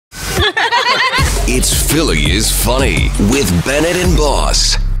It's Philly is Funny with Bennett and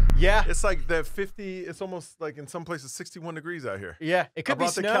Boss. Yeah. It's like the 50, it's almost like in some places 61 degrees out here. Yeah, it could be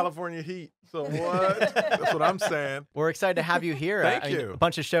about snow. the California heat. So what? That's what I'm saying. We're excited to have you here. Thank I mean, you. A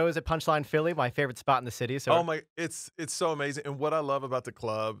bunch of shows at Punchline Philly, my favorite spot in the city. So Oh my, it's so amazing. And what I love about the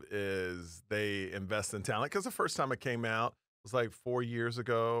club is they invest in talent. Because the first time it came out was like 4 years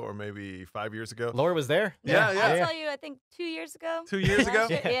ago or maybe 5 years ago. Laura was there. Yeah. I'll tell you, I think 2 years ago. 2 years ago?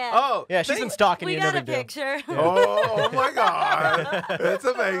 Yeah. Oh, Yeah, she's been stalking We you. got no a big deal. picture. Oh my God. It's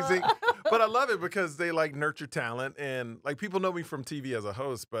amazing. But I love it because they like nurture talent. And like people know me from TV as a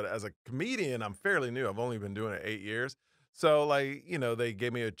host, but as a comedian, I'm fairly new. I've only been doing it 8 years. So like, you know, they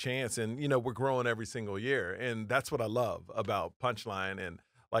gave me a chance and, you know, we're growing every single year. And that's what I love about Punchline. And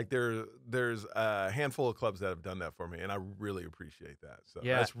like there's a handful of clubs that have done that for me. And I really appreciate that. So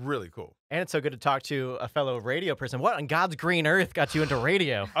Yeah. that's really cool. And it's so good to talk to a fellow radio person. What on God's green earth got you into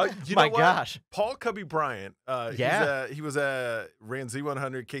radio? You My know what? gosh. Paul Cubby Bryant. Yeah. He was ran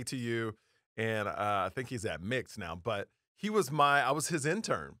Z100 KTU, and I think he's at Mix now. But I was his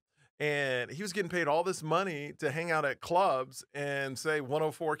intern, and he was getting paid all this money to hang out at clubs and say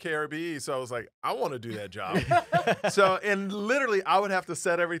 104 KRBE. So I was like, I want to do that job. And literally, I would have to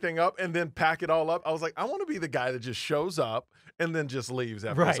set everything up and then pack it all up. I was like, I want to be the guy that just shows up and then just leaves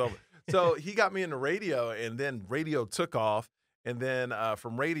after it's over. So he got me into radio, and then radio took off. And then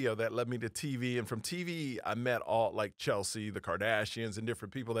from radio, that led me to TV. And from TV, I met all like Chelsea, the Kardashians, and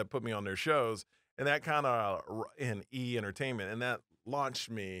different people that put me on their shows. And that kind of, in E! Entertainment. And that launched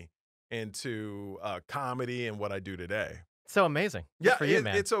me into comedy and what I do today. So amazing. Good Yeah, for you,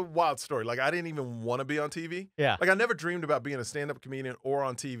 man. It's a wild story. Like, I didn't even want to be on TV. Yeah. Like, I never dreamed about being a stand-up comedian or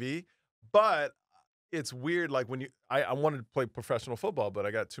on TV. But it's weird, like, when I wanted to play professional football, but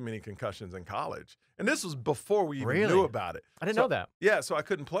I got too many concussions in college. And this was before we even knew about it. I didn't know that. Yeah, so I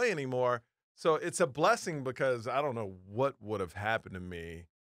couldn't play anymore. So it's a blessing because I don't know what would have happened to me,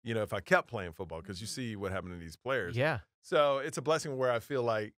 you know, if I kept playing football, because you see what happened to these players. Yeah. So it's a blessing where I feel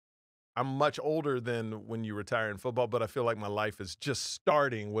like I'm much older than when you retire in football, but I feel like my life is just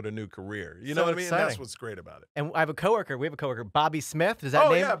starting with a new career. You know what I mean? And that's what's great about it. And I have a coworker. We have a coworker, Bobby Smith. Is that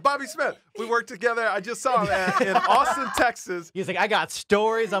name? Yeah, Bobby Smith. We worked together. I just saw him in Austin, Texas. He's like, I got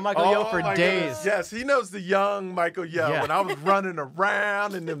stories on Michael Yo for my days. goodness. Yes, he knows the young Michael Yo. Yeah. When I was running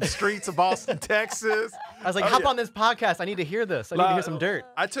around in them streets of Austin, Texas. I was like, hop on this podcast. I need to hear this. I need to hear some dirt.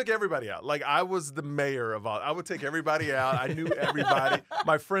 I took everybody out. Like, I was the mayor of all. I would take everybody out. I knew everybody.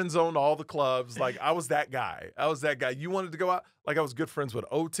 My friends owned all the clubs. Like, I was that guy. You wanted to go out? Like, I was good friends with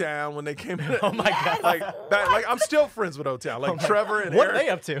O-Town when they came in. Oh, my God. Like I'm still friends with O-Town. Like, Trevor and What Eric. are they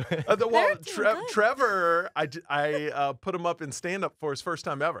up to? Trevor, I put him up in stand-up for his first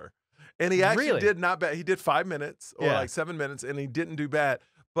time ever. And he actually did not bad. He did 5 minutes or like 7 minutes, and he didn't do bad.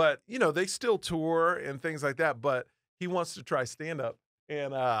 But, you know, they still tour and things like that. But he wants to try stand-up.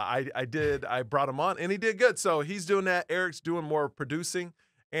 And I brought him on, and he did good. So he's doing that. Eric's doing more producing.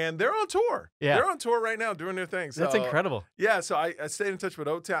 And they're on tour. Yeah. They're on tour right now doing their thing. So, That's incredible. Yeah, so I stayed in touch with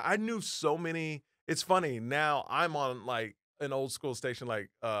O-Town. I knew so many. It's funny. Now I'm on like an old school station what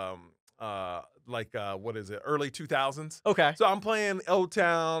is it? Early 2000s. Okay. So I'm playing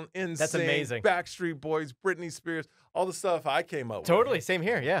O-Town, NSYNC, That's amazing. Backstreet Boys, Britney Spears, all the stuff I came up with. Totally. Same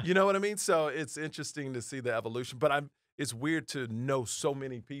here. Yeah. You know what I mean? So it's interesting to see the evolution. But it's weird to know so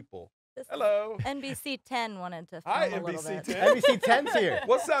many people. Hello. NBC 10 wanted to film Hi, a little NBC bit. 10. NBC 10's here.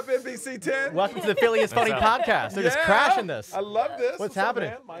 What's up, NBC 10? Welcome to the Philly is Funny podcast. They're just crashing this. I love this. What's up, happening?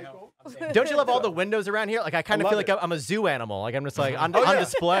 man, Michael? Don't you love all the windows around here? Like, I kind of feel like I'm a zoo animal. Like, I'm just like on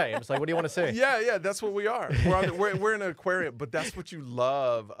display. I'm just like, what do you want to see? Yeah, that's what we are. We're in an aquarium, but that's what you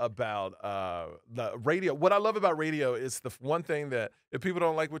love about the radio. What I love about radio is the one thing that if people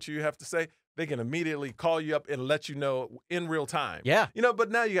don't like what you have to say, they can immediately call you up and let you know in real time. Yeah. You know, but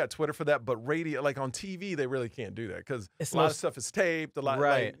now you got Twitter for that. But radio, like on TV, they really can't do that because a lot of stuff is taped. A lot,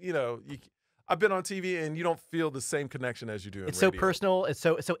 right. like, you know, I've been on TV and you don't feel the same connection as you do in It's radio. so personal. It's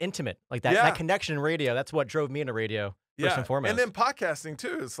so intimate. Like that connection in radio. That's what drove me into radio first and foremost. And then podcasting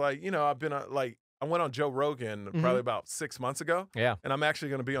too. It's like, you know, I've been I went on Joe Rogan probably about 6 months ago. Yeah. And I'm actually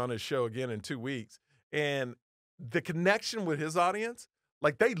going to be on his show again in 2 weeks. And the connection with his audience,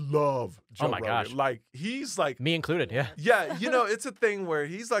 like they love Joe Rogan. Gosh. Like he's like me included, yeah. Yeah, you know, it's a thing where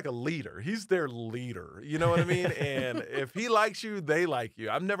he's like a leader. He's their leader. You know what I mean? And if he likes you, they like you.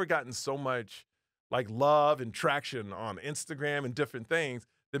 I've never gotten so much like love and traction on Instagram and different things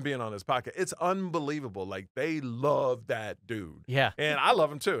than being on his podcast. It's unbelievable. Like they love that dude. Yeah. And I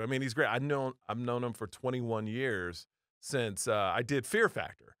love him too. I mean, he's great. I've known him for 21 years since I did Fear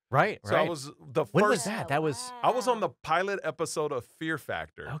Factor. Right, So right. I was the When was first. that? That was I was on the pilot episode of Fear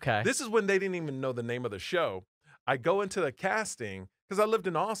Factor. okay. This is when they didn't even know the name of the show. I go into the casting because I lived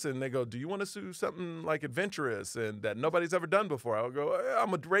in Austin. They go, "Do you want to do something like adventurous and that nobody's ever done before?" I'll go,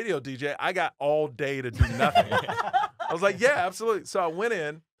 "I'm a radio DJ. I got all day to do nothing." I was like, "Yeah, absolutely." So I went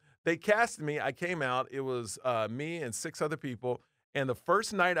in. They casted me. I came out. It was me and 6 other people. And the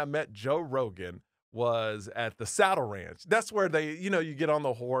first night I met Joe Rogan was at the Saddle Ranch. That's where they, you get on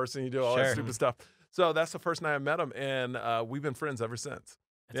the horse and you do all that Sure. stupid stuff. So that's the first night I met him, and we've been friends ever since.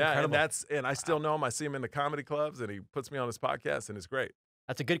 Incredible. And I still know him. I see him in the comedy clubs, and he puts me on his podcast, and it's great.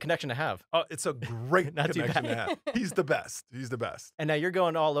 That's a good connection to have. Oh, it's a great Not too connection to bad. have. He's the best. He's the best. And now you're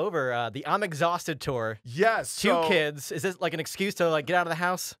going all over the I'm Exhausted tour. Yes. 2 so- kids. Is this like an excuse to like get out of the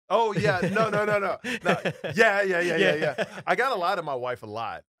house? Oh yeah, no. Yeah. I got to lie to my wife a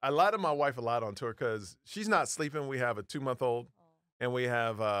lot. I lie to my wife a lot on tour because she's not sleeping. We have a 2-month-old, and we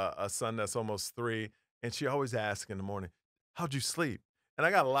have a son that's almost 3, and she always asks in the morning, "How'd you sleep?" And I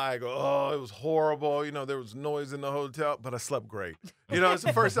got to lie. I go, "Oh, it was horrible. There was noise in the hotel, but I slept great." It's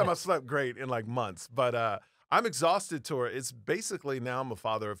the first time I slept great in like months. But I'm Exhausted tour. It's basically now I'm a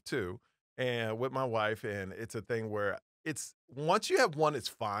father of 2, and with my wife, and it's a thing where it's once you have 1, it's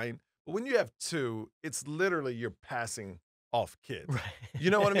fine. But when you have 2, it's literally you're passing off kids. Right. You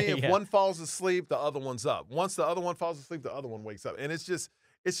know what I mean? If Yeah. one falls asleep, the other one's up. Once the other one falls asleep, the other one wakes up. And it's just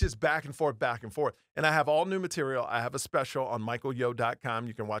back and forth, back and forth. And I have all new material. I have a special on michaelyo.com.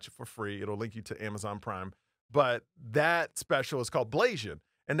 You can watch it for free. It'll link you to Amazon Prime. But that special is called Blasian.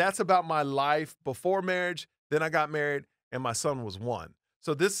 And that's about my life before marriage. Then I got married, and my son was 1.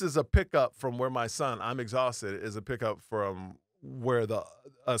 So this is a pickup from where my son, I'm Exhausted, is a pickup from where the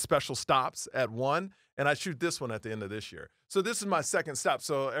special stops at 1. And I shoot this one at the end of this year. So this is my second stop.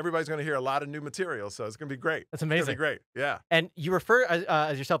 So everybody's going to hear a lot of new material. So it's going to be great. That's It's going amazing. to be great. Yeah. And you refer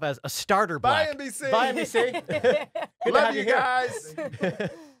as yourself as a starter Bye, black. NBC. Bye, NBC. Good to Love have you here. guys.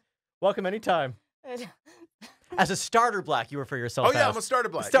 Welcome anytime. As a starter black, you refer yourself Oh, yeah, as. I'm a starter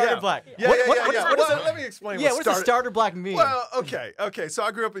black. Starter yeah. black. Yeah, What- yeah, what- yeah, what is- yeah. what is Well, a- let me explain Yeah, what what's a starter black mean? Well, okay. So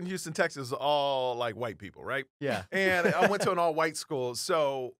I grew up in Houston, Texas, all like white people, right? yeah. And I went to an all-white school.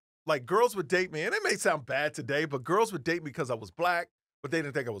 So like girls would date me, and it may sound bad today, but girls would date me because I was black, but they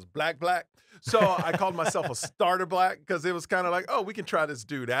didn't think I was black. So I called myself a starter black because it was kind of like, oh, we can try this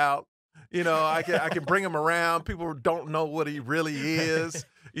dude out. I can bring him around. People don't know what he really is.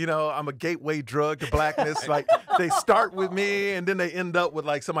 I'm a gateway drug to blackness. Like they start with me and then they end up with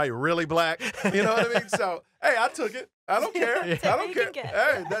like somebody really black. You know what I mean? So, hey, I took it. I don't care. Yeah. I don't You care. can get.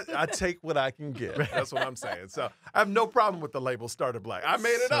 Hey, I take what I can get. That's what I'm saying. So I have no problem with the label starter black. I made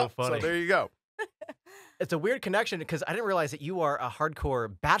it So up. funny. So there you go. It's a weird connection because I didn't realize that you are a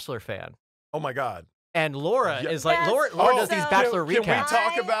hardcore Bachelor fan. Oh my God. And Laura Yeah. is like, Yes. Laura Oh, does these so- Bachelor Can we recaps.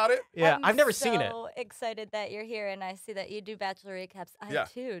 talk I- about it? Yeah, I'm I've never seen it. so excited that you're here, and I see that you do Bachelor recaps. I Yeah.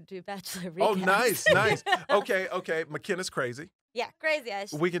 too do Bachelor recaps. Oh, nice. Okay. McKenna's crazy. Yeah, crazy.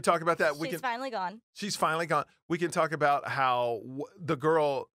 We can talk about that. She's finally gone. She's finally gone. We can talk about how the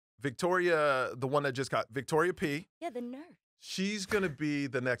girl, Victoria, the one that just got, Victoria P., Yeah, the nurse. she's going to be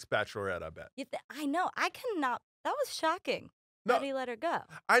the next bachelorette, I bet. I know. I cannot. That was shocking. No. How do you let her go?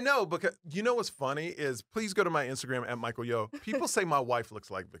 I know, because you know what's funny is please go to my Instagram at Michael Yo. People say my wife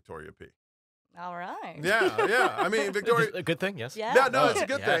looks like Victoria P. All right. Yeah. I mean, Victoria, A good thing, yes. Yeah. Yeah, no, it's a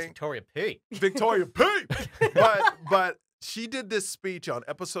good Yes, thing. Victoria P. Victoria P. But she did this speech on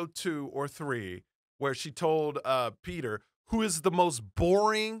episode 2 or 3 where she told Peter, who is the most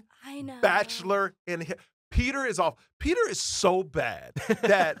boring I know. bachelor in Peter is off. Peter is so bad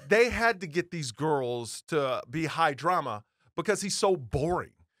that they had to get these girls to be high drama because he's so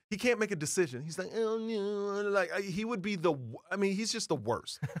boring. He can't make a decision. He's like, oh, no. Like he would be he's just the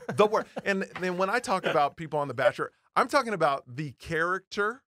worst. The worst. And then when I talk about people on The Bachelor, I'm talking about the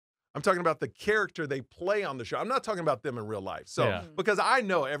character. I'm talking about the character they play on the show. I'm not talking about them in real life. So, Yeah. because I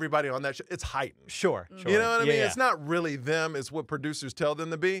know everybody on that show, it's heightened. Sure. You know what I mean? Yeah. It's not really them. It's what producers tell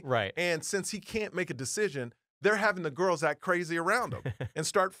them to be. Right. And since he can't make a decision, they're having the girls act crazy around him and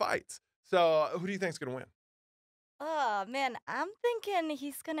start fights. So who do you think's going to win? Oh man, I'm thinking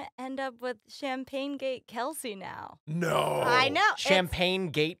he's gonna end up with Champagne Gate Kelsey now. No. I know. it's- Champagne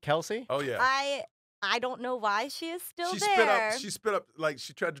Gate Kelsey? Oh, yeah. I don't know why she is still She there. spit up, like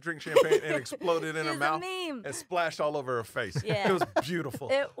she tried to drink champagne and exploded in her She's mouth a meme. and splashed all over her face. Yeah. It was beautiful.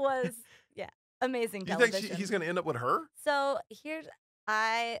 It was amazing You television. think he's going to end up with her? So here's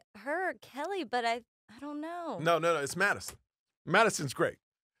her Kelly, but I don't know. No. It's Madison. Madison's great.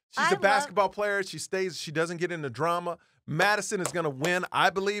 She's I a love- basketball player. She doesn't get into drama. Madison is going to win,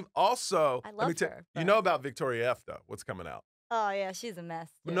 I believe. Also, I let me love tell her, you but- know about Victoria F, though, what's coming out. Oh yeah, she's a mess.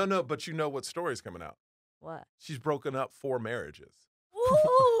 But too. no, but you know what story's coming out. What? She's broken up 4 marriages.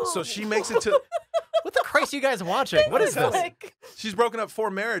 Ooh. So she makes it to What the Christ are you guys watching? What is this? Like, she's broken up 4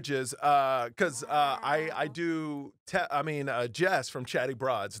 marriages because I do Jess from Chatty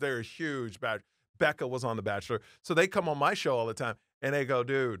Broads. They're a huge Becca was on The Bachelor. So they come on my show all the time and they go,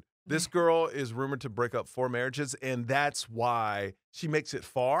 dude, this girl is rumored to break up 4 marriages, and that's why she makes it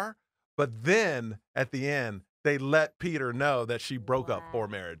far. But then at the end, they let Peter know that she broke up 4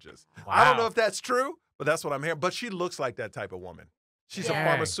 marriages. I don't know if that's true, but that's what I'm hearing. But she looks like that type of woman. She's a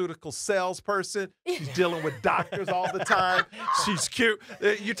pharmaceutical salesperson. She's dealing with doctors all the time. She's cute.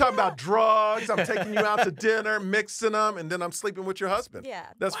 You're talking about drugs. I'm taking you out to dinner, mixing them, and then I'm sleeping with your husband. Yeah.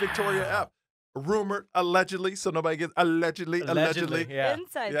 That's Victoria F. Rumored, allegedly, so nobody gets allegedly. Yeah.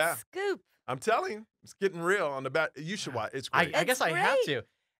 Inside Yeah. scoop. I'm telling you, it's getting real on the back. You should watch. It's great. I guess I have great. to.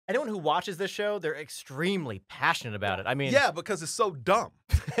 Anyone who watches this show, they're extremely passionate about it. I mean, Yeah, because it's so dumb.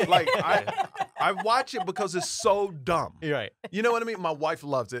 Like I watch it because it's so dumb. you're right. You know what I mean? My wife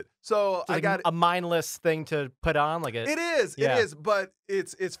loves it. So It's I like got a mindless thing to put on, like It is, Yeah. but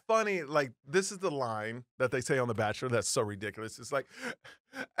it's funny. Like this is the line that they say on The Bachelor that's so ridiculous. It's like,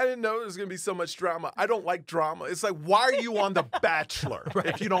 I didn't know there was gonna be so much drama. I don't like drama. It's like, why are you on The Bachelor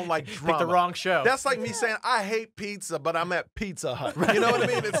if you don't like drama? Pick the wrong show. That's like me saying I hate pizza, but I'm at Pizza Hut. You know what I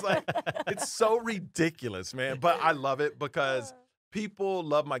mean? It's like it's so ridiculous, man. But I love it because people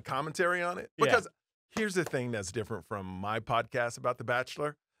love my commentary on it. Yeah. Because here's the thing that's different from my podcast about The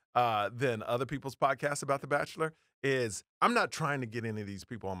Bachelor than other people's podcasts about The Bachelor is I'm not trying to get any of these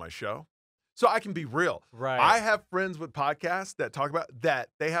people on my show. So I can be real. Right. I have friends with podcasts that talk about that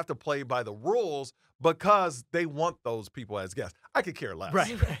they have to play by the rules because they want those people as guests. I could care less.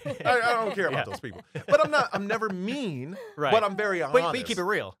 Right. I don't care about those people. But I'm never mean, Right. but I'm very honest. But you keep it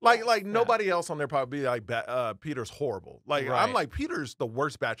real. Like nobody else on there probably be like Peter's horrible. Like I'm Right. like Peter's the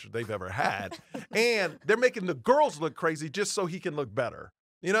worst bachelor they've ever had, and they're making the girls look crazy just so he can look better.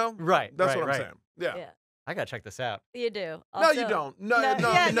 You know? Right. That's right, what I'm right. saying. Yeah. Yeah. I gotta check this out. You do. No, you Also- don't.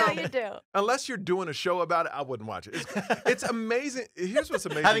 No, you do. Unless you're doing a show about it, I wouldn't watch it. It's amazing. Here's what's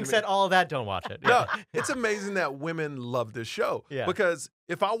amazing. Having to said me. all of that, don't watch it. No, it's amazing that women love this show. Yeah. Because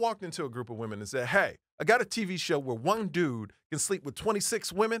if I walked into a group of women and said, hey, I got a TV show where one dude can sleep with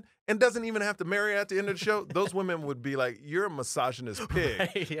 26 women and doesn't even have to marry at the end of the show, those women would be like, you're a misogynist pig.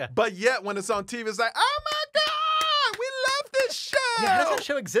 Right, yeah. But yet when it's on TV, it's like, oh my God, we love this show. Yeah, how does that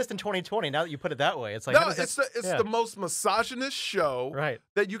show exist in 2020? Now that you put it that way, it's like No, how does that- it's yeah. the most misogynist show Right.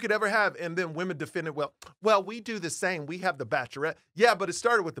 that you could ever have. And then women defend it, well, we do the same. We have The Bachelorette. Yeah, but it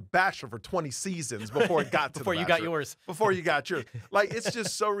started with The Bachelor for 20 seasons before it got to Before The you got Bachelor. yours. Before you got yours. Like, it's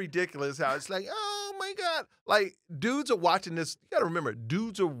just so ridiculous how it's like, oh my God. Like, dudes are watching this. You got to remember,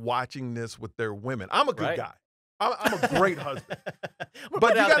 dudes are watching this with their women. I'm a good Right. guy. I'm a great husband. I'm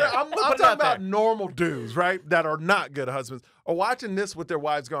But you out gotta, there. I'm Put it talking out about there. normal dudes, right? That are not good husbands, are watching this with their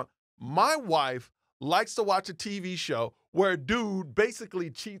wives going, my wife likes to watch a TV show where a dude basically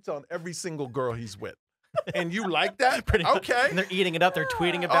cheats on every single girl he's with. And you like that? Pretty much. Okay. And they're eating it up. They're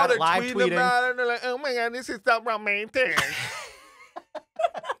tweeting Oh, about they're it, live tweeting. about it, and they're like, oh my God, this is so romantic.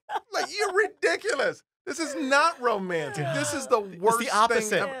 Like, you're ridiculous. This is not romantic. This is the worst the opposite.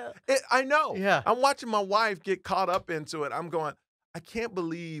 thing ever. I know. Yeah. I'm watching my wife get caught up into it. I'm going, I can't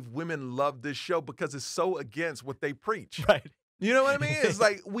believe women love this show because it's so against what they preach. Right. You know what I mean? It's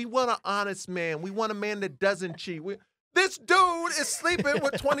like, we want an honest man. We want a man that doesn't cheat. This dude is sleeping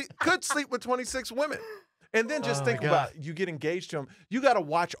with could sleep with 26 women. And then just Oh, think my God. about you get engaged to him. You got to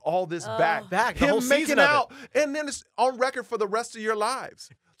watch all this back. Back, the him whole making season of it. out, and then it's on record for the rest of your lives.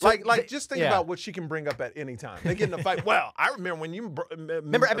 Just think about what she can bring up at any time. They get in a fight. Well, I remember when you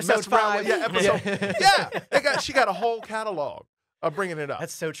Remember episode messed around 5? with- episode. Yeah, she got a whole catalog of bringing it up.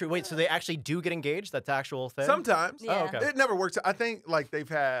 That's so true. Wait, so they actually do get engaged? That's the actual thing? Sometimes. Yeah. Oh, okay. It never works. I think like they've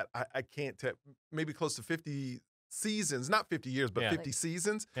had, I can't tell, maybe close to 50 seasons, not 50 years, but Yeah. 50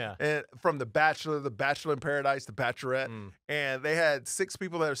 seasons. Yeah. And from The Bachelor in Paradise, The Bachelorette, and they had 6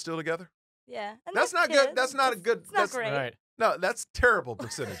 people that are still together. Yeah. And That's they're not good. kids. That's not a good. It's not that's, great. Right. No, that's terrible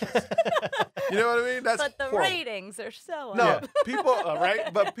percentages. You know what I mean? That's But the horrible. ratings are so No, up. people,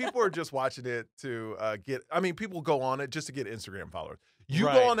 right? But people are just watching it to get. I mean, people go on it just to get Instagram followers. You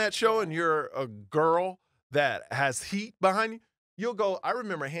Right. go on that show and you're a girl that has heat behind you. You'll go. I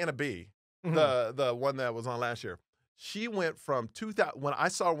remember Hannah B, the one that was on last year. She went from 2000 when I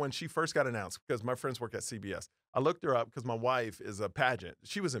saw her when she first got announced because my friends work at CBS. I looked her up because my wife is a pageant.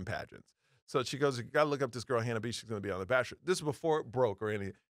 She was in pageants. So she goes, you got to look up this girl, Hannah B. She's going to be on The Bachelor. This is before it broke or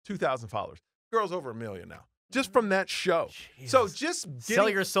anything. 2,000 followers. Girl's over 1 million now. Just from that show. So Jesus. just Sell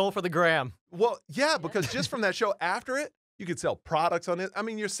your soul for the gram. well, yeah, because just from that show after it, You could sell products on it. I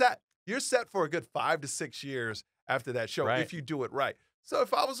mean, you're set. You're set for a good 5 to 6 years after that show if you do it right. So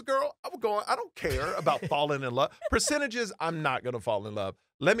if I was a girl, I would go, I don't care about falling in love. Percentages, I'm not going to fall in love.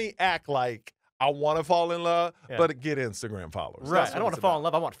 Let me act like I want to fall in love, but get Instagram followers. Right. I don't want to fall in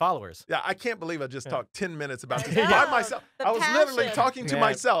love. I want followers. Yeah, I can't believe I just talked 10 minutes about this by myself. I was literally talking to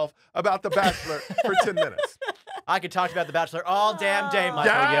myself about The Bachelor for 10 minutes. I could talk about The Bachelor all damn day,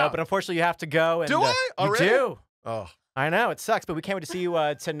 Michael Yo, but unfortunately you have to go. And, do I? You do. Oh. I know. It sucks, but we can't wait to see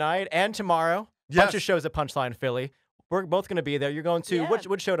you tonight and tomorrow. Bunch of shows at Punchline Philly. We're both going to be there. You're going to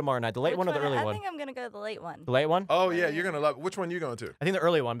which show tomorrow night? The late one or the early one? I think I'm going to go to the late one. The late one? Oh, yeah. You're going to love it. Which one are you going to? I think the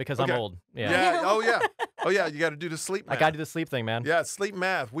early one because I'm old. Yeah. Oh, yeah. Oh, yeah. You got to do the sleep math. I got to do the sleep thing, man. Yeah, sleep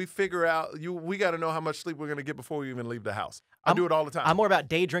math. We figure out, we got to know how much sleep we're going to get before we even leave the house. I do it all the time. I'm more about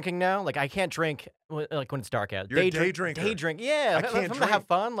day drinking now. Like, I can't drink like when it's dark out. You're a day drinker. Day drink. Yeah. I can't I'm going to have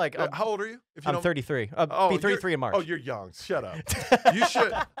fun. Like, how old are you? If you I'm don't... 33. I'll be 33 in March. Oh, you're young. Shut up. You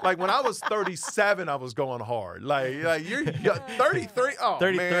should. Like, when I was 37, I was going hard. Like you're 33. Oh,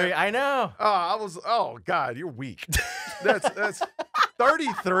 33. Man. I know. Oh, God, you're weak. That's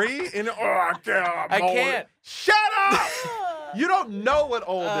 33? And I can't. Shut up. You don't know what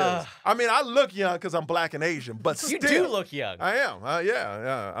old is. I mean, I look young because I'm black and Asian, but still. You do look young. I am.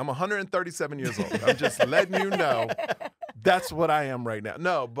 Yeah. I'm 137 years old. I'm just letting you know that's what I am right now.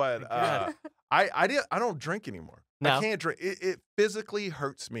 No, but I don't drink anymore. No. I can't drink. It physically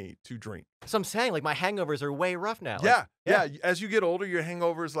hurts me to drink. So I'm saying, like, my hangovers are way rough now. Yeah. As you get older, your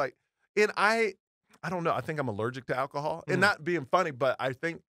hangovers, like, and I don't know. I think I'm allergic to alcohol. And not being funny, but I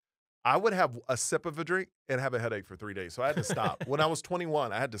think I would have a sip of a drink and have a headache for 3 days. So I had to stop. When I was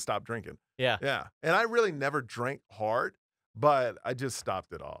 21, I had to stop drinking. Yeah. And I really never drank hard, but I just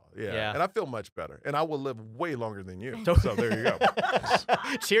stopped it all. Yeah. And I feel much better. And I will live way longer than you. So there you go.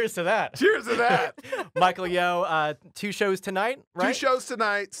 Cheers to that. Cheers to that. Michael Yo, 2 shows tonight, right? 2 shows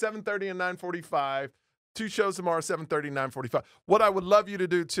tonight, 7:30 and 9:45. 2 shows tomorrow, 7:30, 9:45. What I would love you to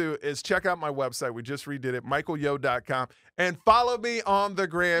do, too, is check out my website. We just redid it, michaelyo.com. And follow me on the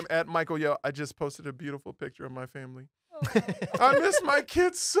gram at michaelyo. I just posted a beautiful picture of my family. I miss my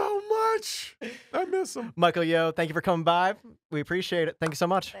kids so much. I miss them. Michael Yo, thank you for coming by. We appreciate it. Thank you so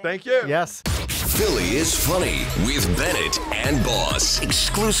much. Thank you. Yes. Philly is Funny with Bennett and Boss.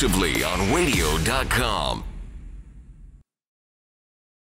 Exclusively on radio.com.